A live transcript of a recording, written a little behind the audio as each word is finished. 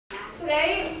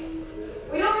today,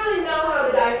 we don't really know how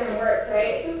the diaphragm works,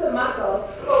 right? It's just a muscle.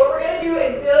 But what we're going to do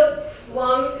is build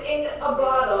lungs in a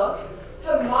bottle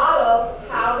to model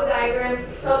how the diaphragm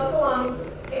helps the lungs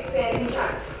expand and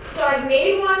contract. So I've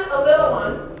made one, a little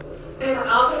one, and we're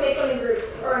all going to make them in groups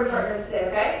or in partners today,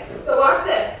 okay? So watch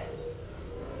this.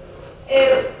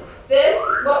 If this,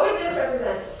 what would this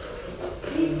represent?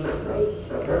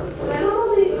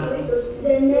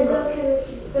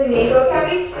 The nasal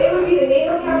cavity. It would be the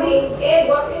nasal cavity, and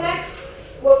what connects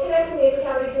the nasal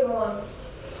cavity to the lungs?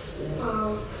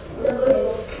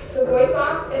 The voice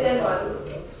box, and then what?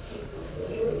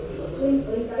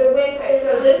 The windpipe.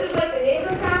 So this is like the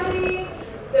nasal cavity,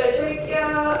 the trachea,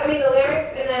 the larynx,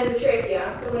 and then the trachea,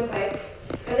 the windpipe.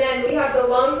 And then we have the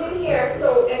lungs in here.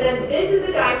 So, and then this is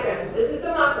the diaphragm. This is the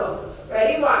muscle.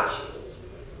 Ready? Watch.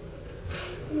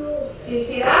 Do you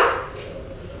see that?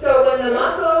 So when the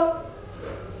muscle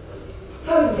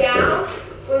comes down,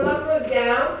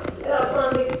 it helps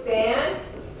lungs expand,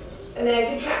 and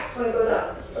then contract when it goes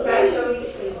up. Okay?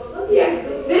 Yeah.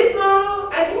 This model,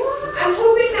 I'm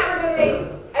hoping that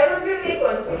everyone's gonna make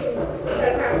one, so we can try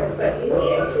to practice. But you see,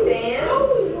 expand,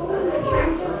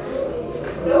 contract.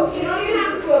 Nope, you don't even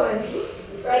have to go in.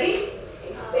 Ready?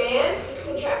 Expand,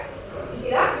 contract. You see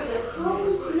that?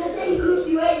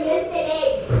 You ate yesterday.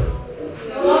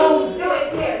 No,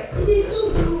 it's pairs.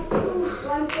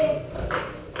 One thing.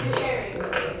 You're sharing.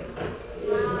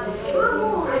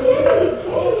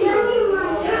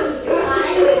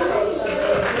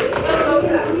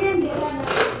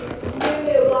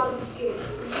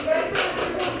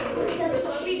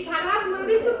 We kind of have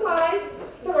limited supplies,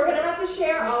 so we're going to have to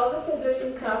share all of the scissors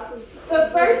and stuff. The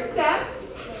first step,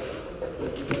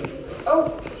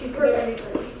 she's perfect.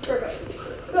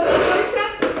 So the first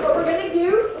step, what we're going to do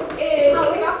is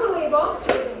take off the label.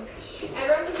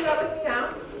 Everyone can do that with me now.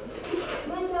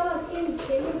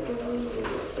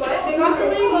 What? Take off the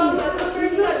label. That's the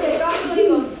first step. Take off the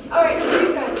label. Alright, here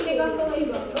you go. Take off the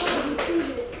label.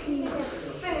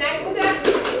 The next step,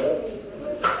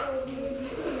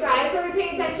 guys, are we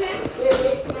paying attention?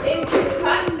 Is to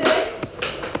cut this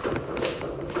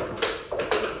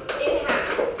in half.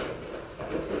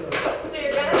 So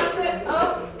you're going to have to,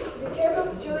 be careful,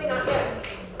 Julie, not yet.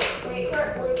 Wait, start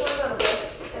on this,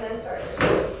 and then start.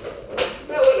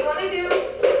 So what you want to do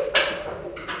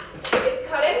is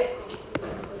cut it,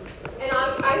 and I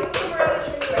can come around and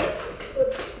trim it. So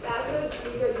that would be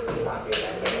good to stop your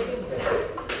guys. For now.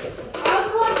 I'll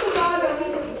collect the bottom.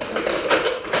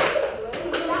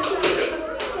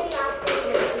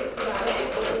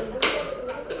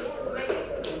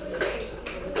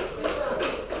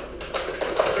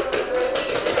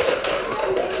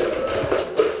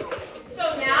 So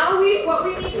now what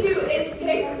we need to do is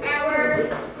pick our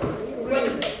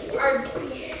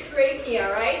trachea,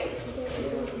 right?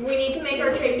 We need to make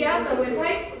our trachea, the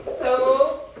windpipe. So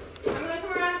I'm going to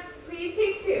come around. Please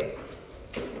take two.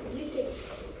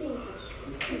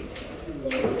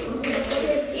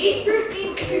 Each group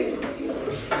needs two.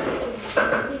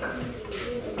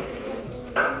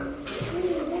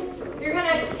 You're going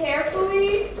to be careful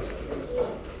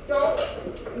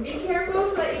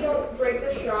so that you don't break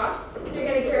the straw. So you're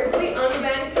going to carefully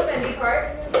unbend the bendy part.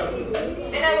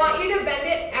 And I want you to bend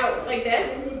it out like this.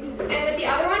 And with the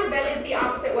other one, bend it the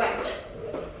opposite way.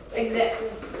 Like this.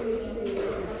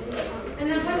 And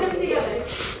then put them together.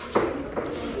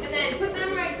 And then put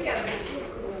them right together.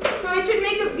 So it should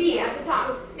make a V at the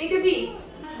top. Make a V.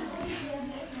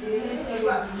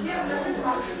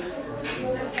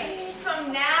 Okay, so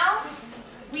now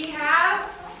we have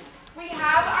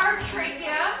our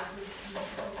trachea.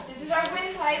 This is our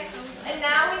windpipe. And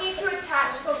now we need to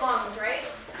attach the lungs, right?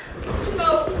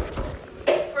 So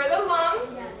for the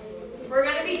lungs, we're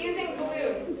going to be using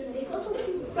balloons.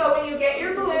 So when you get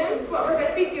your balloons, what we're going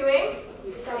to be doing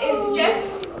is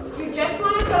you just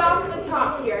want to cut off the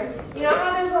top here. You know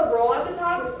how there's a roll at the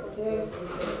top?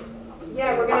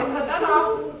 Yeah, we're going to cut that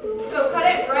off. So cut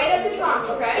it right at the top,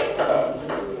 okay?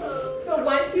 So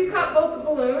once you cut both the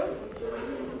balloons,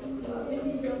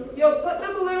 you'll put the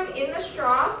balloon in the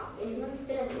straw,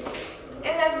 and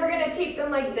then we're going to tape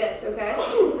them like this, okay?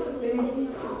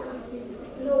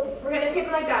 We're going to tape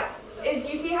them like that. Do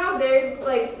you see how there's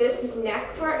like this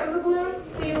neck part of the balloon?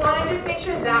 So you want to just make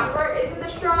sure that part is in the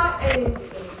straw and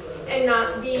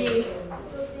not make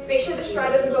sure the straw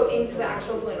doesn't go into the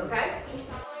actual balloon, okay?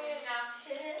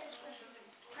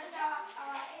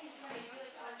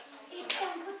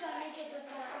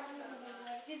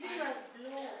 This was blue.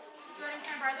 Jordan,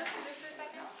 can I borrow those scissors for a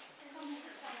second?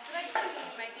 But I think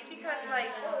it might be because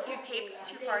like you taped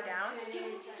too far down.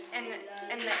 and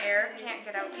the air can't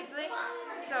get out easily.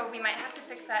 So we might have to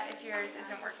fix that if yours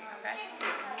isn't working, okay?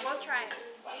 We'll try it.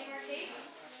 Any more tape?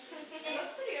 It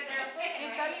looks pretty good there.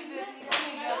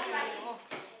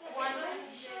 One.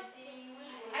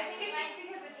 I think it's just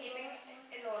because the taping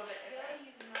is a little bit different.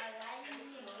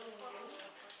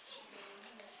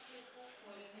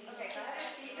 Okay, go ahead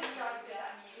and feed the straws to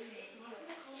that.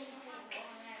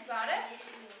 Got it?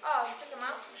 Oh, you took them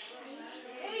out?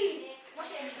 Hey!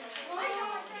 What's it?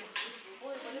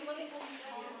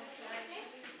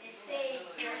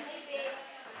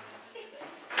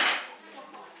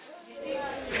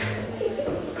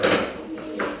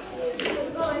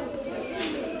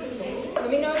 Let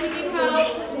me know if you need help.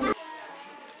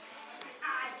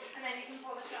 And then you can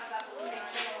pull the straws up.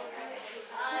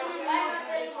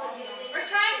 We're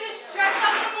trying to stretch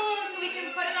out the balloon so we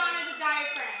can put it on as a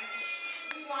diaphragm.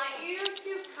 We want you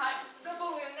to cut the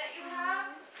balloon that you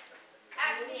have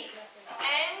at the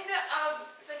end of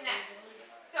the neck.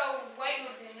 So right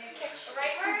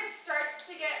where it starts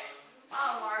to get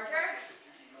larger,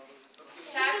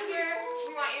 that's where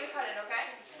we want you to cut it,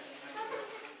 okay?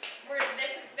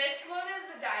 This balloon is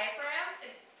the diaphragm.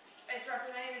 It's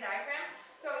representing the diaphragm.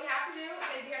 So what you have to do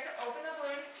is you have to open the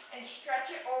balloon and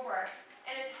stretch it over.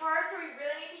 And it's hard, so we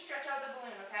really need to stretch out the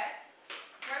balloon, okay?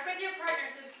 Work with your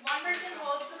partners. This one person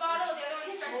holds the bottle, the other one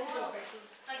stretches it over.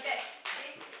 Like this.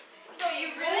 See? So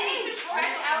you really need to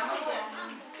stretch out the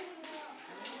balloon.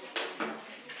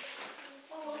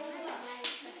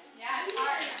 Yeah, it's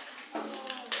hard.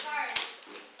 It's hard.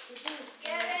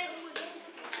 Get it?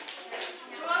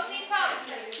 Who else needs help?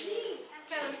 Okay,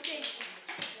 let me see.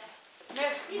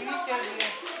 Miss, you need to.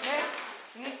 Miss,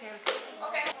 you need to.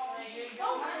 Okay.